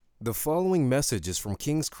The following message is from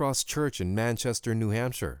King's Cross Church in Manchester, New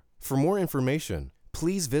Hampshire. For more information,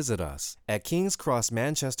 please visit us at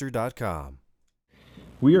kingscrossmanchester.com.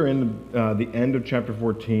 We are in the end of chapter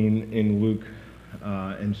 14 in Luke,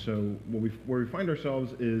 and so where we find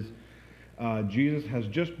ourselves is Jesus has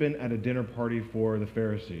just been at a dinner party for the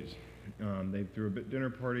Pharisees. They threw a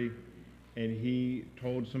dinner party, and he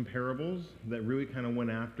told some parables that really kind of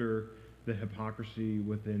went after the hypocrisy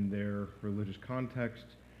within their religious context.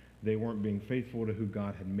 They weren't being faithful to who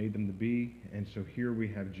God had made them to be, and so here we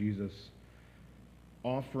have Jesus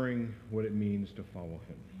offering what it means to follow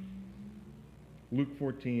him. Luke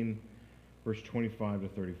 14, verse 25 to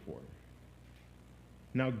 34.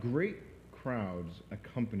 Now great crowds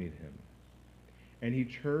accompanied him, and he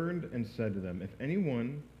turned and said to them, "If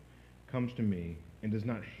anyone comes to me and does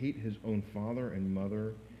not hate his own father and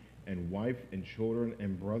mother and wife and children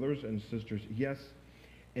and brothers and sisters, yes,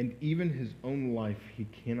 and even his own life, he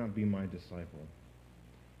cannot be my disciple.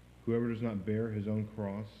 Whoever does not bear his own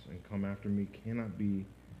cross and come after me cannot be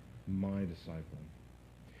my disciple.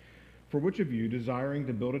 For which of you, desiring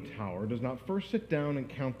to build a tower, does not first sit down and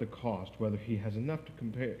count the cost, whether he has enough to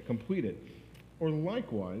complete it? Or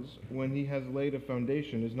likewise, when he has laid a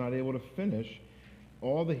foundation, is not able to finish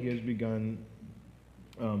all that he has begun."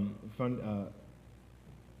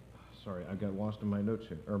 Sorry, I got lost in my notes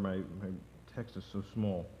here, or my text is so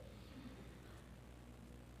small.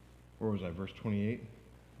 Where was I? Verse 28?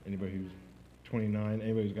 Anybody who's 29?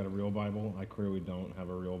 Anybody who's got a real Bible? I clearly don't have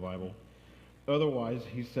a real Bible. Otherwise,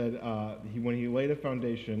 he said, when he laid a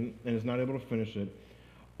foundation and is not able to finish it,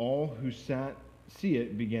 all who see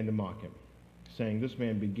it began to mock him, saying, "This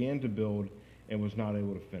man began to build and was not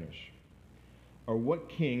able to finish." Or what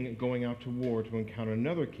king going out to war to encounter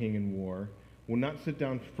another king in war will not sit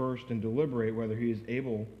down first and deliberate whether he is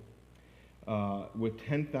able with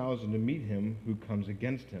 10,000 to meet him who comes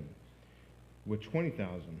against him with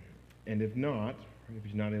 20,000? And if not, if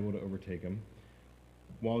he's not able to overtake him,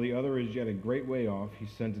 while the other is yet a great way off, he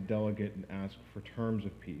sends a delegate and asks for terms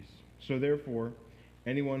of peace. So therefore,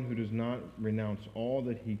 anyone who does not renounce all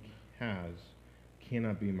that he has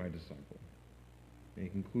cannot be my disciple. And he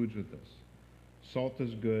concludes with this: salt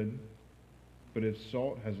is good, but if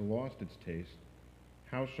salt has lost its taste,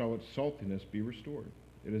 how shall its saltiness be restored?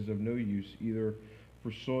 It is of no use either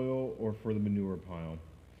for soil or for the manure pile.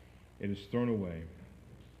 It is thrown away.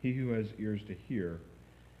 He who has ears to hear,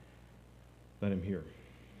 let him hear.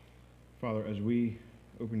 Father, as we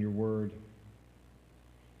open your word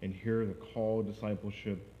and hear the call of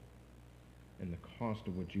discipleship and the cost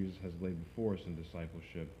of what Jesus has laid before us in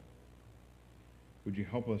discipleship, would you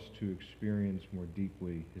help us to experience more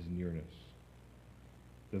deeply his nearness,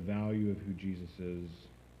 the value of who Jesus is,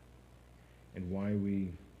 and why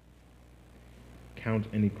we count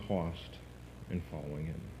any cost in following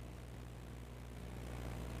him.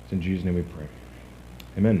 It's in Jesus' name we pray.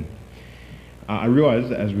 Amen. I realize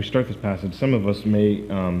that as we start this passage, some of us may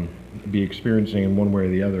be experiencing in one way or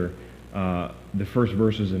the other the first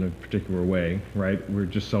verses in a particular way, right? We're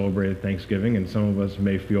just celebrated Thanksgiving, and some of us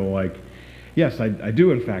may feel like, yes, I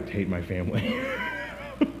do in fact hate my family.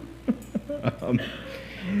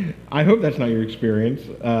 I hope that's not your experience.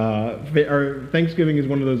 Thanksgiving is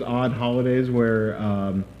one of those odd holidays where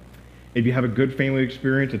if you have a good family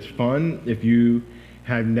experience, it's fun. If you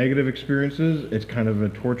have negative experiences, it's kind of a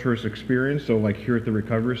torturous experience. So like here at the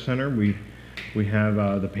Recovery Center, we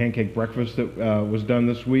have the pancake breakfast that was done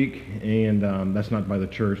this week, and that's not by the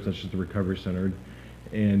church, that's just the Recovery Center.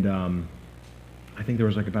 And I think there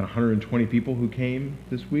was like about 120 people who came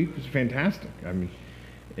this week. It was fantastic. I mean,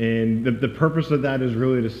 and the purpose of that is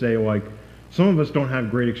really to say, like, some of us don't have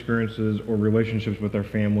great experiences or relationships with our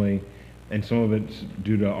family, and some of it's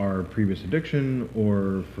due to our previous addiction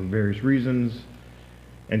or for various reasons.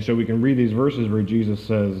 And so we can read these verses where Jesus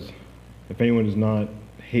says, if anyone does not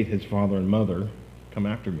hate his father and mother, come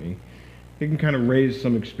after me. It can kind of raise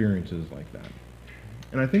some experiences like that.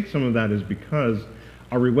 And I think some of that is because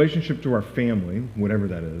our relationship to our family, whatever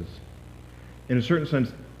that is, in a certain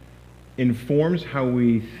sense, informs how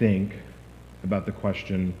we think about the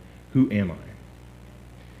question, who am I?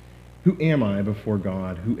 Who am I before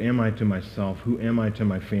God? Who am I to myself? Who am I to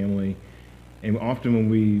my family? And often when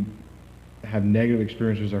we have negative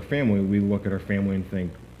experiences with our family, we look at our family and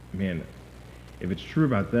think, man, if it's true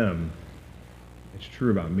about them, it's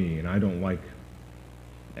true about me, and I don't like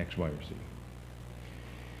X, Y, or Z.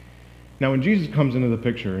 Now, when Jesus comes into the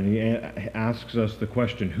picture and he asks us the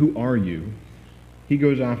question, who are you? He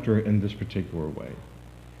goes after it in this particular way.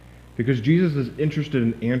 Because Jesus is interested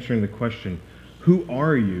in answering the question, who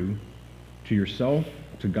are you to yourself,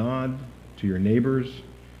 to God, to your neighbors?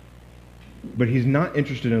 But he's not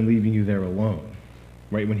interested in leaving you there alone,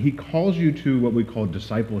 right? When he calls you to what we call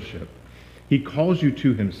discipleship, he calls you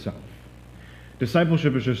to himself.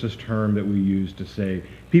 Discipleship is just this term that we use to say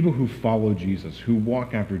people who follow Jesus, who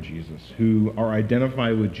walk after Jesus, who are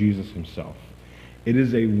identified with Jesus himself. It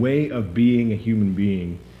is a way of being a human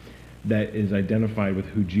being that is identified with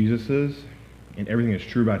who Jesus is, and everything that's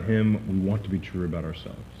true about him, we want to be true about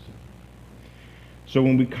ourselves. So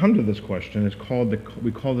when we come to this question,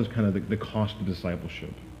 we call this kind of the cost of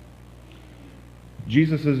discipleship.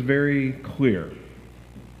 Jesus is very clear.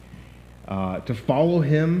 To follow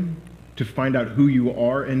him, to find out who you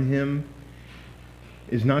are in him,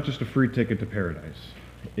 is not just a free ticket to paradise.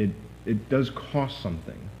 It does cost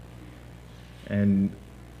something. And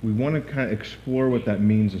we want to kind of explore what that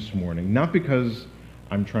means this morning. Not because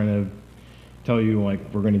I'm trying to tell you, like,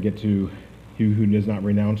 we're going to get to he who does not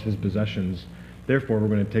renounce his possessions, therefore we're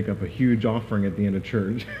going to take up a huge offering at the end of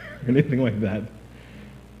church, or anything like that.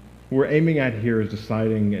 What we're aiming at here is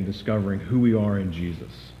deciding and discovering who we are in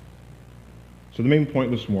Jesus. So the main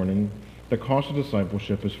point this morning, the cost of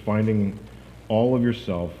discipleship, is finding all of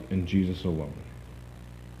yourself in Jesus alone.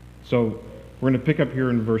 So we're going to pick up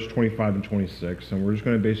here in verse 25 and 26, and we're just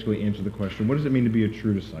going to basically answer the question, what does it mean to be a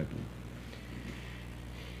true disciple?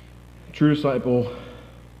 A true disciple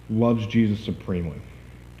loves Jesus supremely.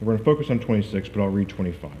 We're going to focus on 26, but I'll read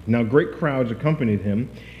 25. Now great crowds accompanied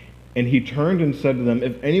him, and he turned and said to them,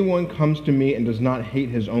 if anyone comes to me and does not hate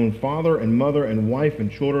his own father and mother and wife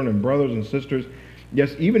and children and brothers and sisters,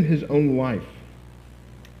 yes, even his own life,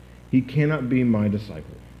 he cannot be my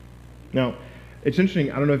disciple. Now, it's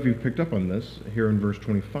interesting, I don't know if you've picked up on this, here in verse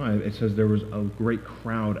 25, it says there was a great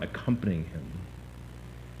crowd accompanying him.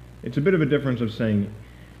 It's a bit of a difference of saying,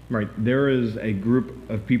 right, there is a group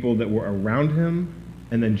of people that were around him,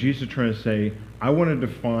 and then Jesus is trying to say, I want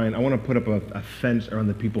to put up a fence around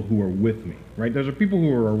the people who are with me, right? There's people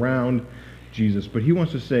who are around Jesus, but he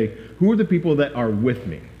wants to say, who are the people that are with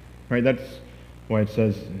me, right? That's why it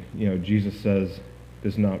says, Jesus says,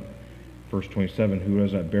 this is not verse 27, who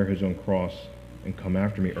does not bear his own cross and come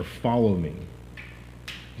after me or follow me.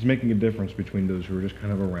 He's making a difference between those who are just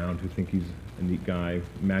kind of around, who think he's a neat guy,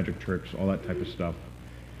 magic tricks, all that type of stuff.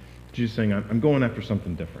 Jesus saying, I'm going after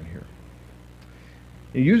something different here.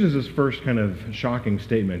 He uses this first kind of shocking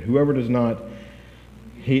statement, whoever does not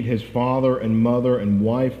hate his father and mother and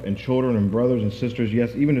wife and children and brothers and sisters,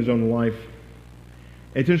 yes, even his own life.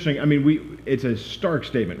 It's interesting, it's a stark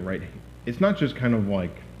statement, right? It's not just kind of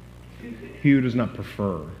like, he who does not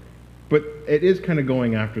prefer, but it is kind of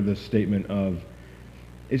going after this statement of,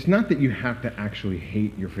 it's not that you have to actually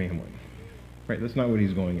hate your family, right? That's not what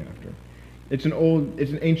he's going after. It's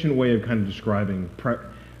an ancient way of kind of describing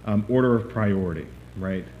order of priority,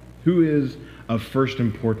 right? Who is of first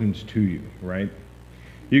importance to you, right?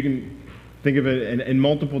 You can think of it in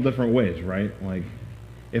multiple different ways, right? Like,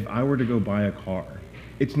 if I were to go buy a car,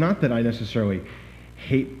 it's not that I necessarily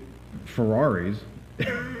hate Ferraris.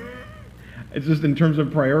 It's just in terms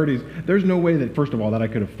of priorities, there's no way that, first of all, that I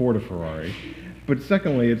could afford a Ferrari. But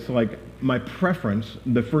secondly, it's like my preference,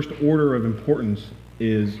 the first order of importance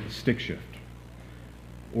is stick shift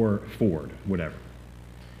or Ford, whatever.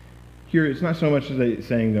 Here, it's not so much as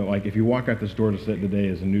saying that, like, if you walk out this door today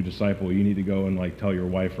as a new disciple, you need to go and, like, tell your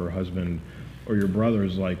wife or husband or your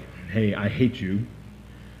brothers, like, hey, I hate you,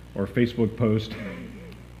 or Facebook post,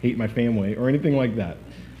 hate my family, or anything like that.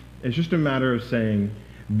 It's just a matter of saying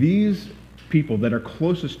these people that are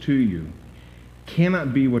closest to you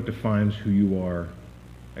cannot be what defines who you are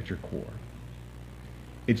at your core.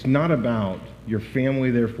 It's not about your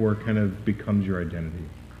family, therefore, kind of becomes your identity.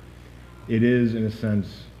 It is, in a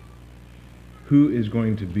sense, who is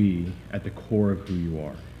going to be at the core of who you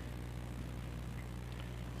are.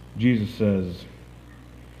 Jesus says,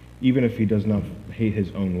 even if he does not hate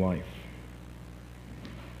his own life,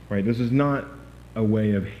 right? This is not a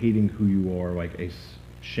way of hating who you are, like a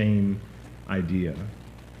shame idea.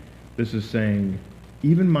 This is saying,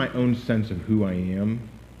 even my own sense of who I am,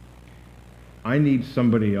 I need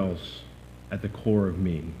somebody else at the core of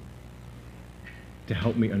me to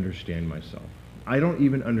help me understand myself. I don't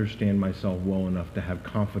even understand myself well enough to have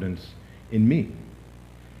confidence in me.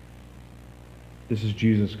 This is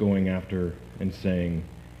Jesus going after and saying,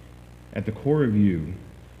 at the core of you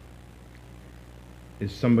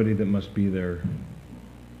is somebody that must be there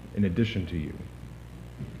in addition to you.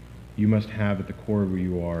 You must have at the core of who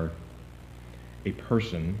you are a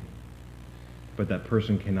person, but that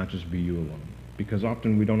person cannot just be you alone, because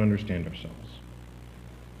often we don't understand ourselves.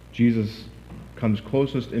 Jesus comes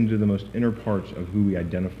closest into the most inner parts of who we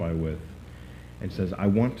identify with and says, I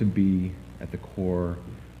want to be at the core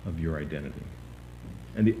of your identity.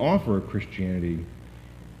 And the offer of Christianity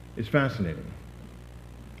is fascinating.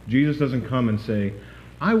 Jesus doesn't come and say,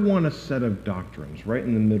 I want a set of doctrines right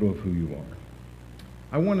in the middle of who you are.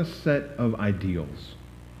 I want a set of ideals.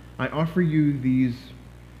 I offer you these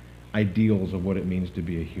ideals of what it means to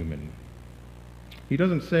be a human. He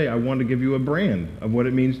doesn't say, I want to give you a brand of what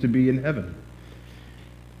it means to be in heaven.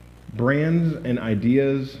 Brands and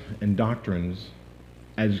ideas and doctrines,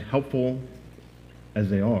 as helpful as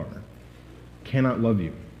they are, cannot love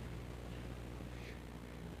you.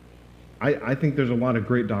 I think there's a lot of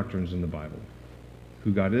great doctrines in the Bible.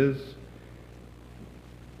 Who God is,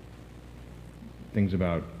 things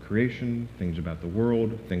about creation, things about the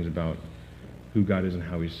world, things about who God is and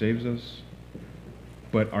how he saves us.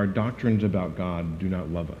 But our doctrines about God do not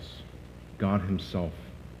love us. God himself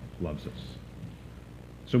loves us.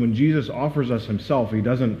 So when Jesus offers us himself, he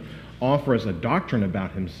doesn't offer us a doctrine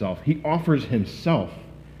about himself. He offers himself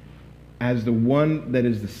as the one that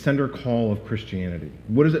is the center call of Christianity.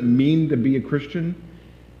 What does it mean to be a Christian?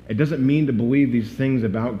 It doesn't mean to believe these things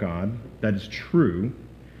about God. That is true.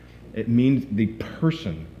 It means the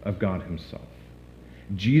person of God himself.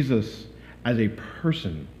 Jesus, as a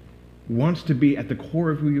person, wants to be at the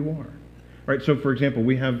core of who you are. Right? So, for example,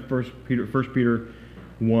 we have 1 Peter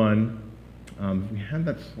 1. We have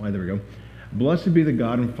that slide. There we go. Blessed be the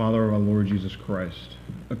God and Father of our Lord Jesus Christ.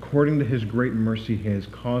 According to his great mercy, he has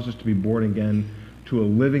caused us to be born again to a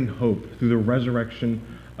living hope through the resurrection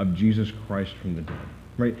of Jesus Christ from the dead.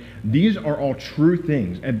 Right? These are all true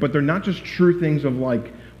things, but they're not just true things of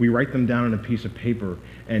like we write them down on a piece of paper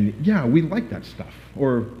and yeah, we like that stuff,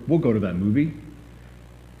 or we'll go to that movie.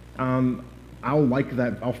 I'll like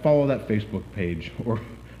that, I'll follow that Facebook page or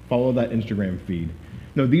follow that Instagram feed.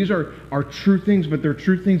 No, these are true things, but they're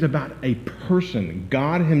true things about a person,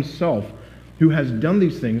 God himself, who has done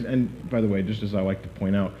these things. And by the way, just as I like to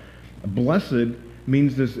point out, blessed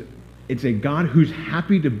means this, it's a God who's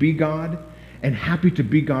happy to be God and happy to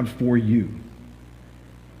be God for you.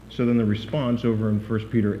 So then the response over in 1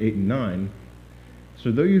 Peter 8 and 9,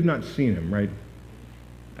 so though you've not seen him, right?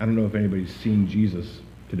 I don't know if anybody's seen Jesus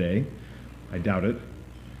today. I doubt it.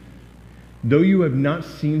 Though you have not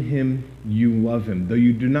seen him, you love him. Though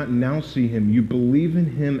you do not now see him, you believe in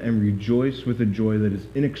him and rejoice with a joy that is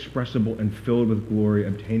inexpressible and filled with glory,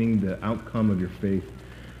 obtaining the outcome of your faith,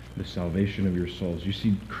 the salvation of your souls. You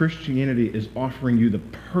see, Christianity is offering you the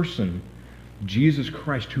person, Jesus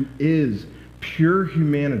Christ, who is pure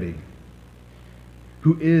humanity,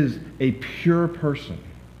 who is a pure person,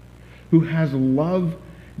 who has love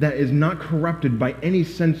that is not corrupted by any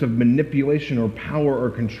sense of manipulation or power or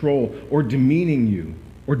control or demeaning you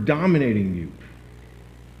or dominating you.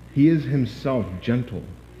 He is himself gentle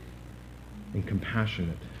and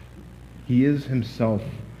compassionate. He is himself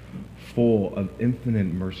full of infinite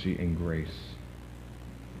mercy and grace.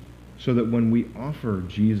 So that when we offer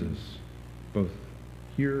Jesus, both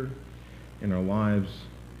here in our lives,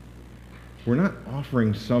 we're not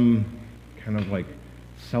offering some kind of like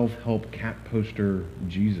self-help cat poster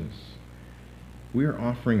Jesus. We are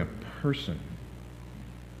offering a person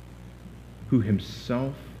who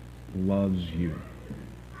himself loves you.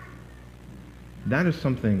 That is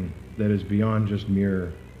something that is beyond just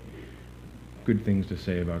mere good things to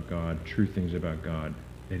say about God, true things about God.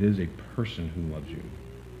 It is a person who loves you.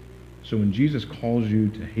 So when Jesus calls you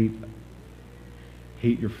to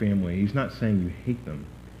hate your family, he's not saying you hate them.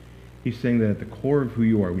 He's saying that at the core of who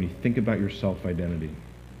you are, when you think about your self-identity,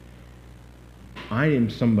 I am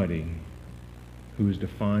somebody who is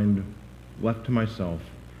defined, left to myself,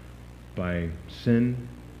 by sin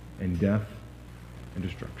and death and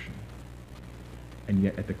destruction. And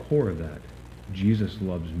yet at the core of that, Jesus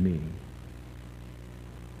loves me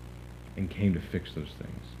and came to fix those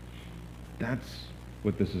things. That's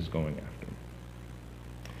what this is going after.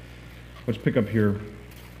 Let's pick up here,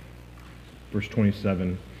 verse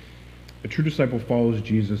 27. A true disciple follows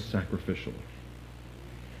Jesus sacrificially.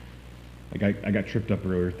 I got tripped up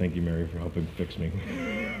earlier. Thank you, Mary, for helping fix me.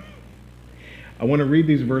 I want to read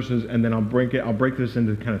these verses, and then I'll break this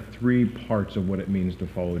into kind of three parts of what it means to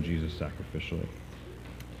follow Jesus sacrificially.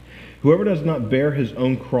 Whoever does not bear his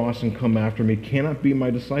own cross and come after me cannot be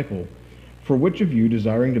my disciple. For which of you,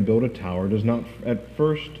 desiring to build a tower, does not at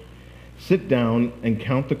first sit down and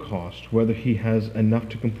count the cost, whether he has enough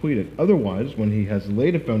to complete it? Otherwise, when he has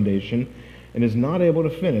laid a foundation and is not able to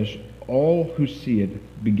finish, all who see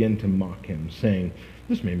it begin to mock him, saying,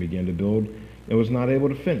 "This man began to build and was not able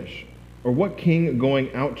to finish." Or what king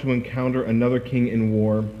going out to encounter another king in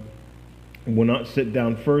war will not sit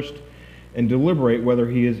down first and deliberate whether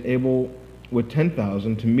he is able with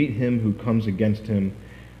 10,000 to meet him who comes against him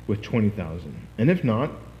with 20,000? And if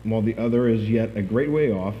not, while the other is yet a great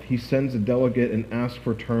way off, he sends a delegate and asks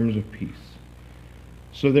for terms of peace.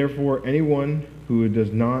 So therefore, anyone who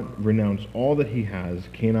does not renounce all that he has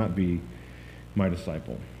cannot be my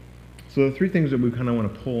disciple. So the three things that we kind of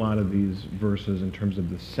want to pull out of these verses in terms of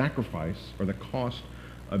the sacrifice or the cost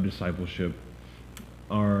of discipleship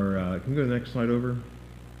are, can you go to the next slide over?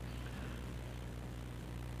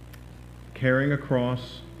 Carrying a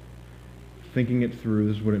cross, thinking it through,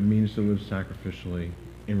 this is what it means to live sacrificially,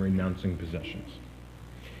 and renouncing possessions.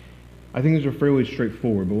 I think these are fairly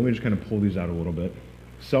straightforward, but let me just kind of pull these out a little bit.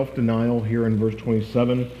 Self-denial here in verse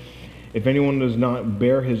 27. If anyone does not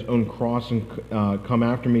bear his own cross and come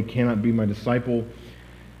after me, cannot be my disciple.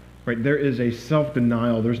 Right? There is a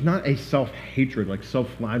self-denial. There's not a self-hatred, like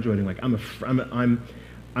self-flagellating, like I'm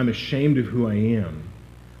ashamed of who I am.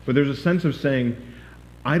 But there's a sense of saying,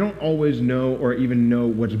 I don't always know or even know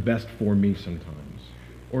what's best for me sometimes,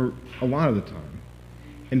 or a lot of the time.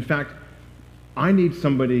 In fact, I need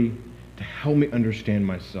somebody to help me understand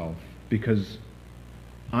myself because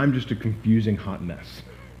I'm just a confusing hot mess.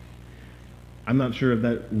 I'm not sure if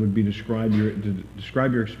that would be to describe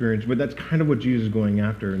your experience, but that's kind of what Jesus is going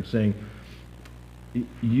after and saying,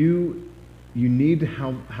 you need to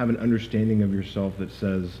have an understanding of yourself that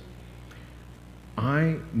says,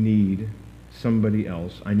 I need somebody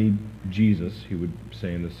else. I need Jesus, he would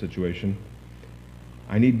say in this situation.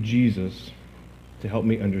 I need Jesus to help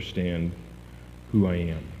me understand who I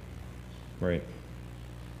am, right?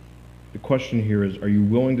 The question here is, are you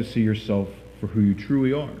willing to see yourself for who you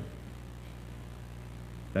truly are?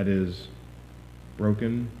 That is,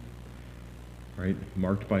 broken, right?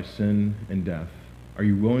 Marked by sin and death. Are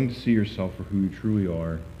you willing to see yourself for who you truly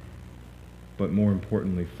are, but more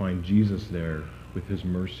importantly, find Jesus there with his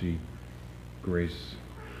mercy, grace,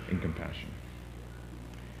 and compassion?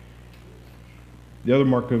 The other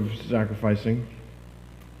mark of sacrificing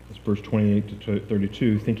is verse 28 to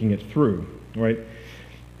 32, thinking it through, right?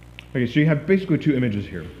 Okay, so you have basically two images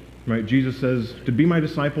here, right? Jesus says, to be my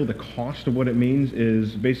disciple, the cost of what it means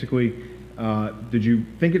is basically, did you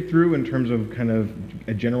think it through in terms of kind of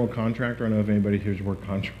a general contractor? I don't know if anybody here's worked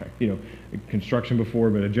contract, construction before,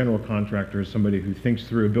 but a general contractor is somebody who thinks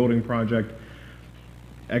through a building project,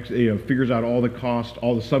 figures out all the costs,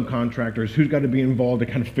 all the subcontractors, who's got to be involved to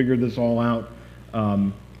kind of figure this all out.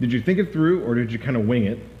 Did you think it through, or did you kind of wing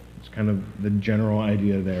it? It's kind of the general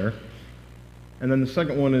idea there. And then the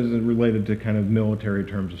second one is related to kind of military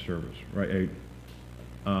terms of service, right?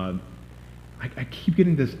 I keep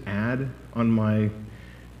getting this ad on my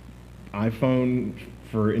iPhone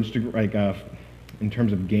for Instagram, in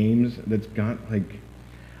terms of games, that's got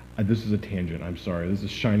this is a tangent, I'm sorry, this is a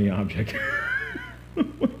shiny object.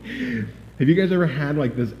 Have you guys ever had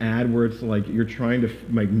this ad where it's you're trying to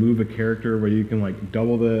move a character where you can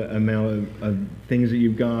double the amount of things that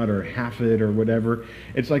you've got or half it or whatever?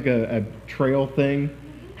 It's like a trail thing.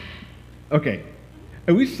 Okay,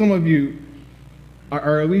 at least some of you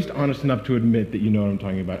are at least honest enough to admit that you know what I'm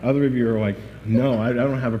talking about. Other of you are like, no, I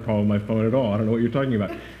don't have a problem with my phone at all. I don't know what you're talking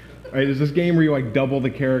about. Right, there's this game where you double the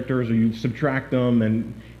characters or you subtract them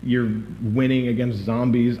and you're winning against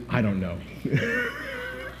zombies. I don't know.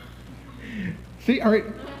 See, all right,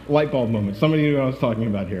 light bulb moment. Somebody knew what I was talking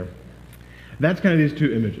about here. That's kind of these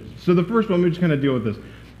two images. So the first one, let me just kind of deal with this.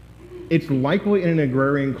 It's likely in an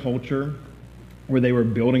agrarian culture where they were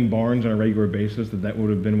building barns on a regular basis that would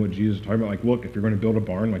have been what Jesus was talking about. Look, if you're going to build a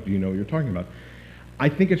barn, do you know what you're talking about? I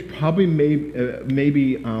think it's probably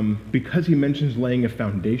maybe because he mentions laying a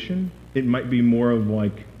foundation, it might be more of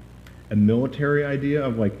a military idea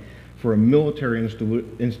of for a military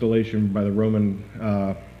installation by the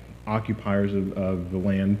Roman occupiers of the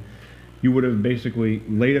land, you would have basically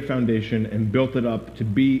laid a foundation and built it up to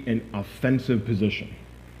be an offensive position.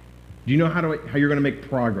 Do you know how you're going to make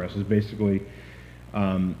progress is basically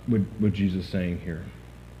what Jesus is saying here.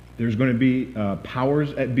 There's going to be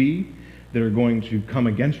powers at B that are going to come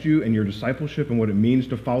against you and your discipleship and what it means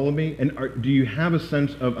to follow me. And do you have a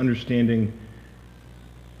sense of understanding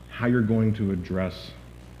how you're going to address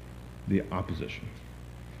the opposition?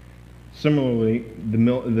 Similarly,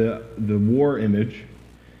 the war image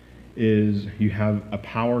is you have a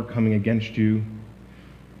power coming against you.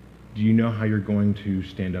 Do you know how you're going to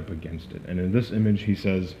stand up against it? And in this image, he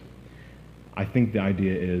says, I think the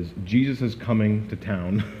idea is Jesus is coming to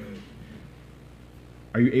town.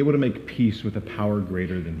 Are you able to make peace with a power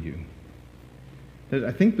greater than you?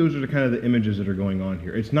 I think those are kind of the images that are going on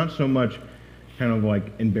here. It's not so much kind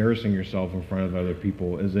of embarrassing yourself in front of other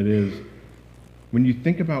people as it is when you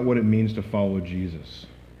think about what it means to follow Jesus.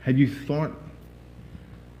 Have you thought,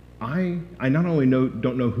 I not only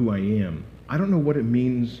don't know who I am, I don't know what it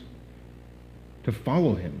means to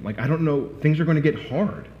follow him. Like, I don't know, things are going to get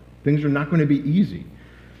hard. Things are not going to be easy.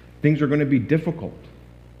 Things are going to be difficult.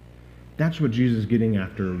 That's what Jesus is getting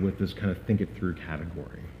after with this kind of think it through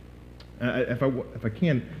category. If I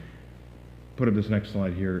can put up this next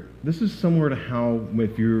slide here, this is similar to how,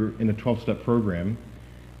 if you're in a 12-step program,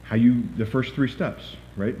 the first 3 steps,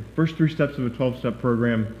 right? First 3 steps of a 12-step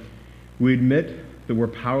program, we admit that we're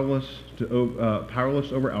powerless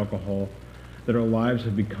over alcohol, that our lives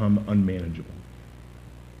have become unmanageable.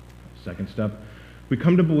 Second step, we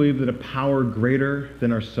come to believe that a power greater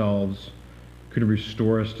than ourselves could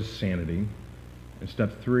restore us to sanity. And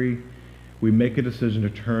step 3, we make a decision to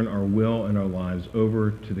turn our will and our lives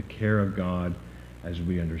over to the care of God as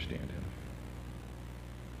we understand him.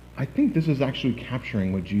 I think this is actually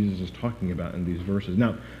capturing what Jesus is talking about in these verses.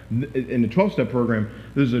 Now, in the 12-step program,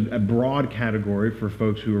 there's a broad category for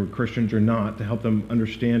folks who are Christians or not to help them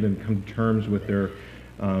understand and come to terms with their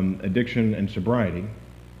addiction and sobriety.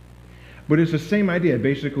 But it's the same idea,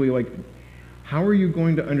 basically, like, how are you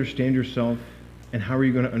going to understand yourself, and how are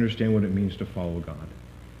you going to understand what it means to follow God?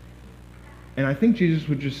 And I think Jesus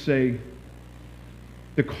would just say,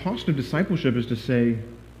 the cost of discipleship is to say,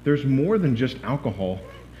 there's more than just alcohol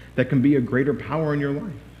that can be a greater power in your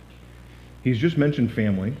life. He's just mentioned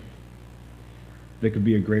family that could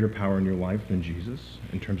be a greater power in your life than Jesus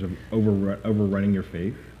in terms of overrunning your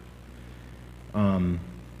faith.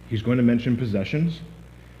 He's going to mention possessions.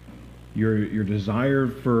 Your desire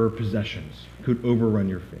for possessions could overrun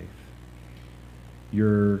your faith.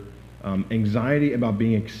 Your anxiety about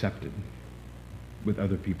being accepted with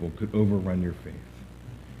other people could overrun your faith.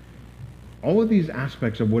 All of these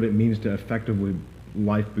aspects of what it means to effectively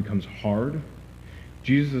life becomes hard.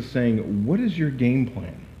 Jesus is saying, what is your game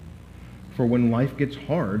plan for when life gets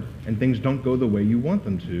hard and things don't go the way you want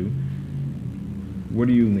them to? Where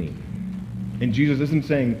do you lean? And Jesus isn't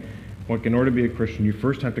saying, look, in order to be a Christian, you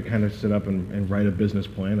first have to kind of sit up and write a business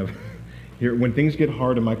plan of, here, when things get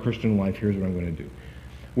hard in my Christian life, here's what I'm going to do.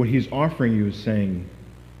 What he's offering you is saying,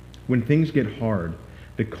 when things get hard,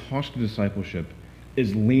 the cost of discipleship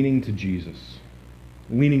is leaning to Jesus,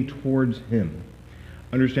 leaning towards him,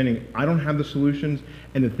 understanding I don't have the solutions,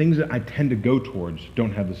 and the things that I tend to go towards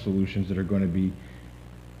don't have the solutions that are going to be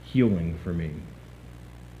healing for me.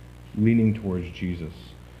 Leaning towards Jesus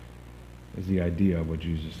is the idea of what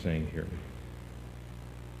Jesus is saying here.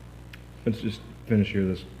 Let's just finish here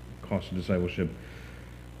this cost of discipleship.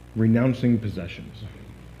 Renouncing possessions.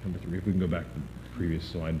 Number 3, if we can go back to the previous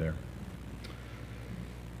slide there.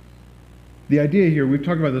 The idea here, we've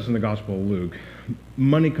talked about this in the Gospel of Luke.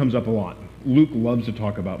 Money comes up a lot. Luke loves to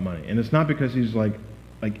talk about money. And it's not because he's like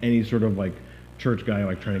any sort of like church guy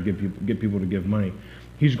like trying to get people to give money.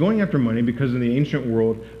 He's going after money because in the ancient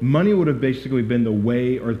world, money would have basically been the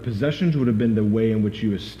way, or possessions would have been the way in which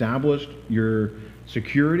you established your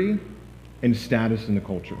security and status in the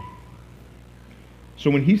culture. So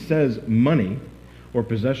when he says money or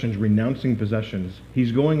possessions, renouncing possessions,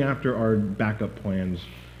 he's going after our backup plans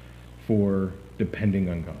for depending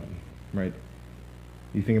on God, right?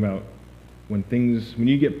 You think about when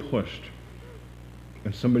you get pushed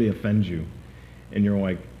and somebody offends you and you're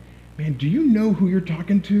like, man, do you know who you're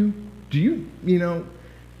talking to? Do you know?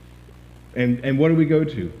 And what do we go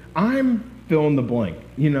to? I'm fill in the blank.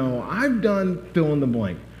 I've done fill in the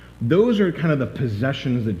blank. Those are kind of the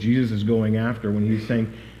possessions that Jesus is going after when he's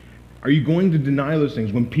saying, are you going to deny those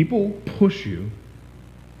things? When people push you,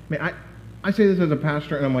 man, I say this as a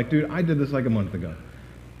pastor, and I'm like, dude, I did this like a month ago.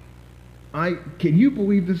 Can you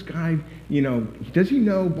believe this guy, does he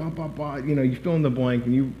know, blah, blah, blah, you fill in the blank,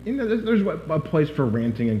 and there's a place for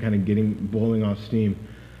ranting and kind of blowing off steam.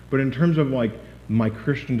 But in terms of like my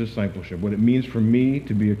Christian discipleship, what it means for me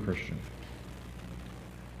to be a Christian,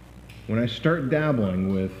 when I start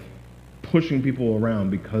dabbling with pushing people around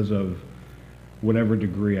because of whatever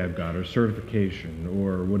degree I've got, or certification,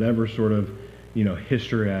 or whatever sort of,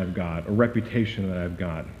 history I've got, or reputation that I've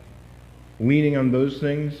got, leaning on those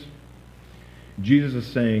things, Jesus is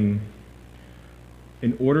saying,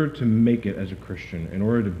 in order to make it as a Christian, in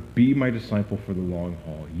order to be my disciple for the long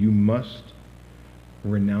haul, you must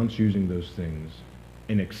renounce using those things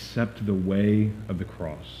and accept the way of the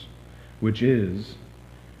cross, which is,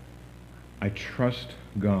 I trust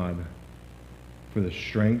God for the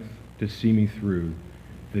strength to see me through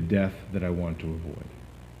the death that I want to avoid.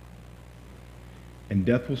 And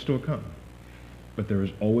death will still come, but there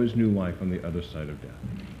is always new life on the other side of death.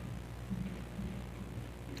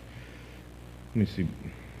 Let me see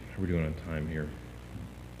how we're doing on time here.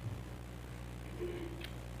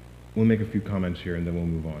 We'll make a few comments here and then we'll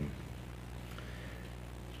move on.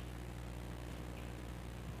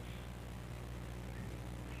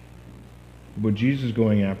 What Jesus is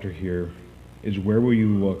going after here is, where will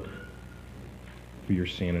you look for your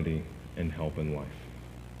sanity and help in life?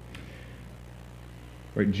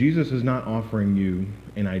 Right? Jesus is not offering you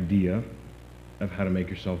an idea of how to make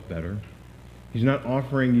yourself better. He's not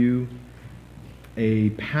offering you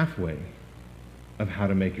a pathway of how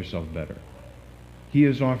to make yourself better. He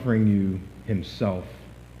is offering you himself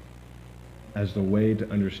as the way to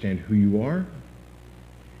understand who you are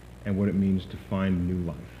and what it means to find new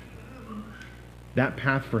life. That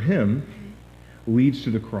path for him leads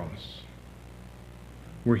to the cross,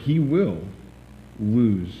 where he will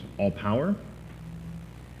lose all power,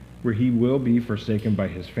 where he will be forsaken by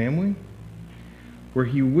his family, where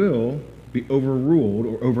he will be overruled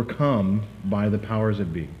or overcome by the powers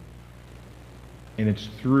that be. And it's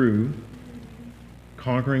through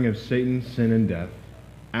conquering of Satan, sin, and death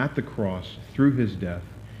at the cross, through his death,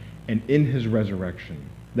 and in his resurrection,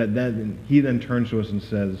 that then he then turns to us and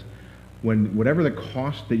says, when whatever the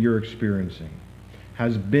cost that you're experiencing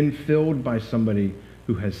has been filled by somebody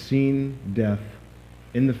who has seen death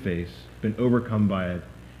in the face, been overcome by it,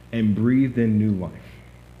 and breathed in new life.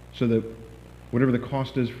 So that whatever the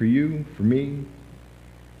cost is for you, for me,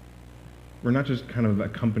 we're not just kind of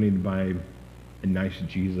accompanied by a nice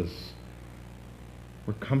Jesus.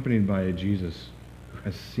 We're accompanied by a Jesus who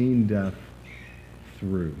has seen death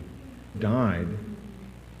through, died,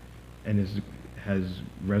 and has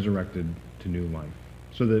resurrected to new life.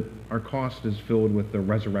 So that our cost is filled with the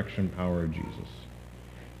resurrection power of Jesus.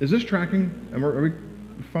 Is this tracking? Are we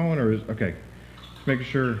following, or is, okay. Just making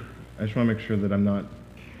sure, I just want to make sure that I'm not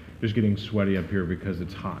just getting sweaty up here because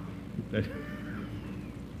it's hot.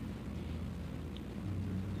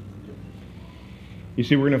 You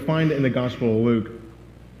see, we're going to find in the Gospel of Luke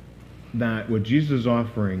that what Jesus is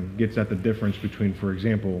offering gets at the difference between, for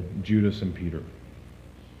example, Judas and Peter.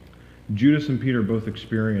 Judas and Peter both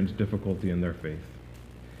experienced difficulty in their faith.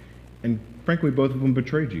 And frankly, both of them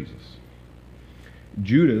betrayed Jesus.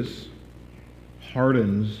 Judas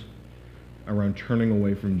hardens around turning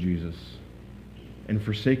away from Jesus and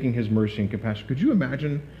forsaking his mercy and compassion. Could you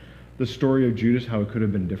imagine the story of Judas, how it could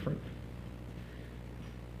have been different?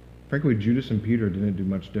 Frankly, Judas and Peter didn't do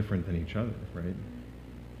much different than each other, right?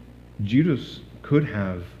 Judas could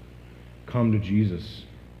have come to Jesus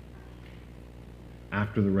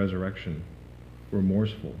after the resurrection,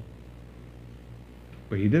 remorseful,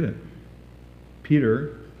 but he didn't.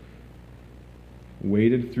 Peter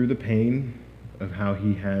waded through the pain of how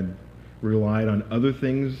he had relied on other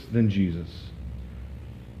things than Jesus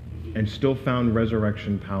and still found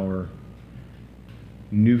resurrection power,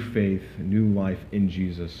 new faith, new life in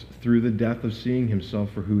Jesus through the death of seeing himself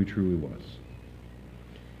for who he truly was.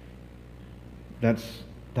 That's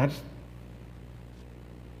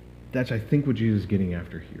I think what Jesus is getting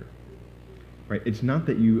after here. Right? It's not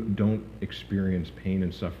that you don't experience pain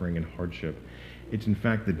and suffering and hardship. It's in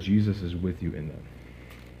fact that Jesus is with you in that.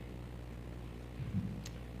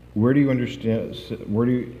 Where do you understand,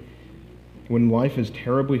 when life is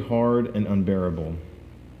terribly hard and unbearable,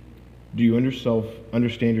 do you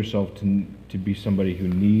understand yourself to be somebody who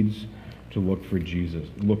needs to look to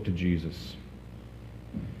Jesus?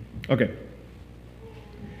 Okay.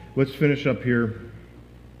 Let's finish up here.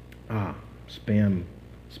 Spam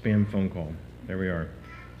phone call. There we are.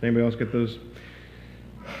 Does anybody else get those?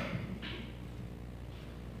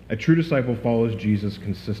 A true disciple follows Jesus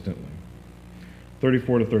consistently.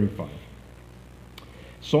 34 to 35.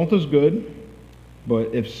 Salt is good,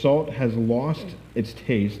 but if salt has lost its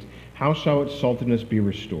taste, how shall its saltiness be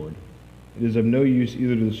restored? It is of no use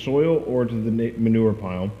either to the soil or to the manure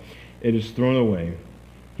pile. It is thrown away.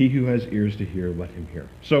 He who has ears to hear, let him hear.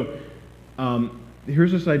 So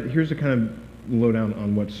here's the kind of lowdown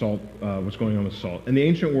on what's going on with salt. In the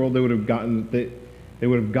ancient world, they would have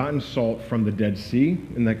gotten salt from the Dead Sea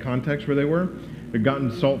in that context where they were. They'd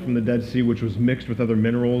gotten salt from the Dead Sea, which was mixed with other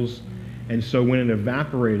minerals, and so when it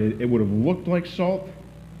evaporated, it would have looked like salt,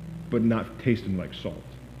 but not tasted like salt.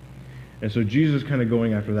 And so Jesus is kind of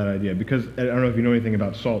going after that idea, because I don't know if you know anything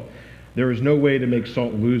about salt. There is no way to make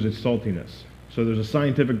salt lose its saltiness. So there's a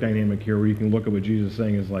scientific dynamic here where you can look at what Jesus is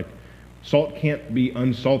saying is like, salt can't be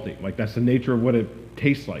unsalty. Like, that's the nature of what it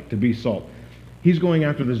tastes like to be salt. He's going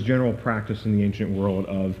after this general practice in the ancient world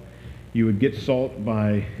of you would get salt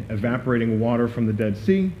by evaporating water from the Dead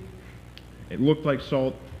Sea. It looked like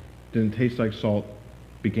salt, didn't taste like salt,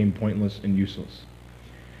 became pointless and useless.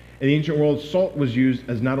 In the ancient world, salt was used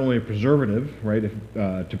as not only a preservative, right,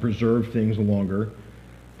 to preserve things longer,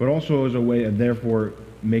 but also as a way of therefore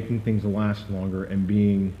making things last longer and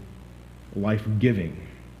being life-giving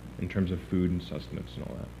in terms of food and sustenance and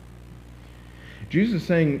all that. Jesus is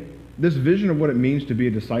saying this vision of what it means to be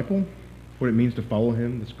a disciple what it means to follow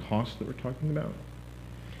him, this cost that we're talking about,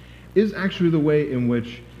 is actually the way in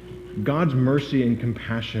which God's mercy and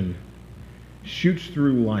compassion shoots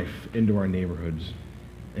through life into our neighborhoods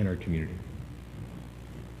and our community.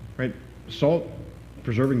 Right? Salt,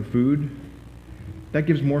 preserving food, that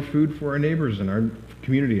gives more food for our neighbors and our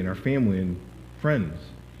community and our family and friends.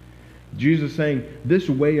 Jesus is saying this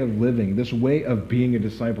way of living, this way of being a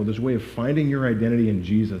disciple, this way of finding your identity in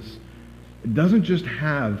Jesus, it doesn't just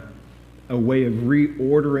have a way of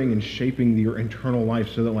reordering and shaping your internal life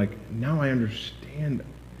so that, like, now I understand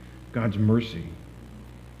God's mercy.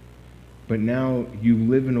 But now you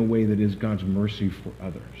live in a way that is God's mercy for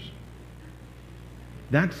others.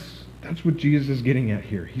 That's what Jesus is getting at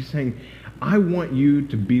here. He's saying, I want you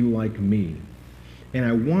to be like me. And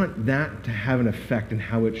I want that to have an effect in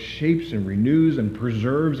how it shapes and renews and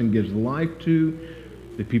preserves and gives life to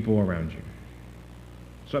the people around you.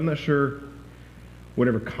 So I'm not sure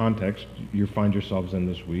whatever context you find yourselves in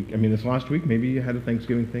this week. I mean, this last week, maybe you had a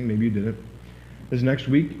Thanksgiving thing, maybe you didn't. This next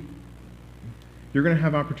week, you're going to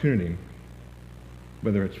have opportunity,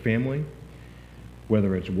 whether it's family,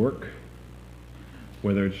 whether it's work,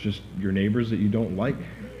 whether it's just your neighbors that you don't like,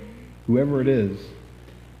 whoever it is,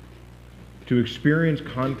 to experience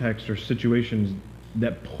context or situations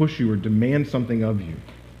that push you or demand something of you.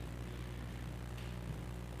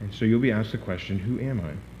 And so you'll be asked the question, who am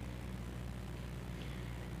I?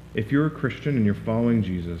 If you're a Christian and you're following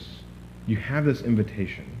Jesus, you have this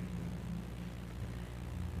invitation.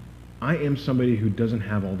 I am somebody who doesn't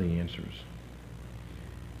have all the answers.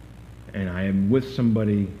 And I am with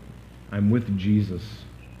somebody, I'm with Jesus,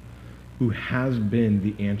 who has been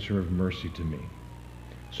the answer of mercy to me.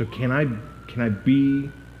 So can I be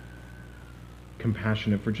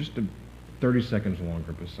compassionate for just 30 seconds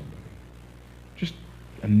longer with somebody? Just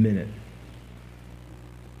a minute.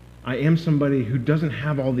 I am somebody who doesn't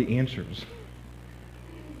have all the answers.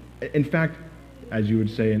 In fact, as you would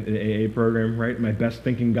say in an AA program, right? My best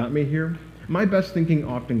thinking got me here. My best thinking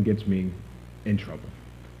often gets me in trouble.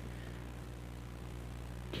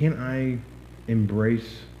 Can I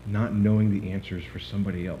embrace not knowing the answers for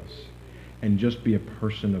somebody else and just be a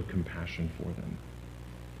person of compassion for them?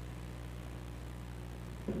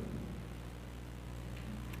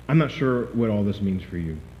 I'm not sure what all this means for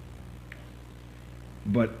you,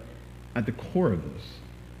 but at the core of this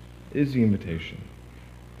is the invitation.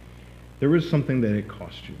 There is something that it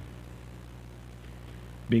costs you.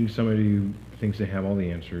 Being somebody who thinks they have all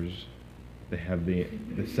the answers, they have the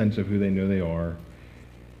sense of who they know they are.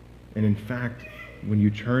 And in fact, when you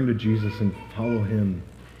turn to Jesus and follow him,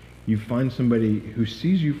 you find somebody who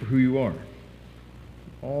sees you for who you are.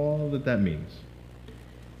 All that means.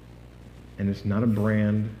 And it's not a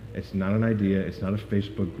brand, it's not an idea, it's not a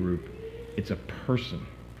Facebook group. It's a person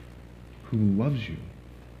who loves you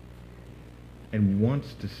and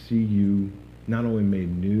wants to see you not only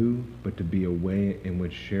made new, but to be a way in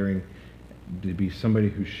which to be somebody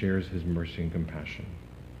who shares his mercy and compassion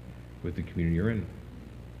with the community you're in.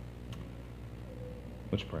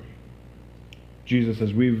 Let's pray. Jesus,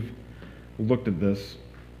 as we've looked at this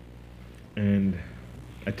and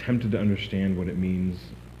attempted to understand what it means,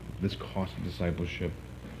 this cost of discipleship,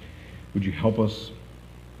 would you help us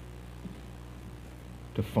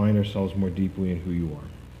to find ourselves more deeply in who you are?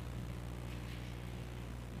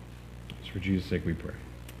 It's for Jesus' sake we pray.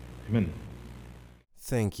 Amen.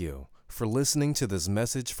 Thank you for listening to this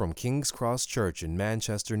message from King's Cross Church in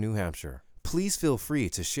Manchester, New Hampshire. Please feel free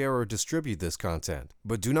to share or distribute this content,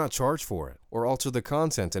 but do not charge for it or alter the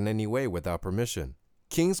content in any way without permission.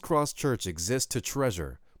 King's Cross Church exists to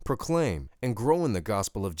treasure, proclaim, and grow in the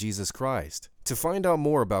gospel of Jesus Christ. To find out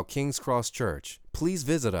more about King's Cross Church, please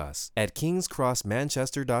visit us at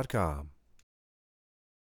kingscrossmanchester.com.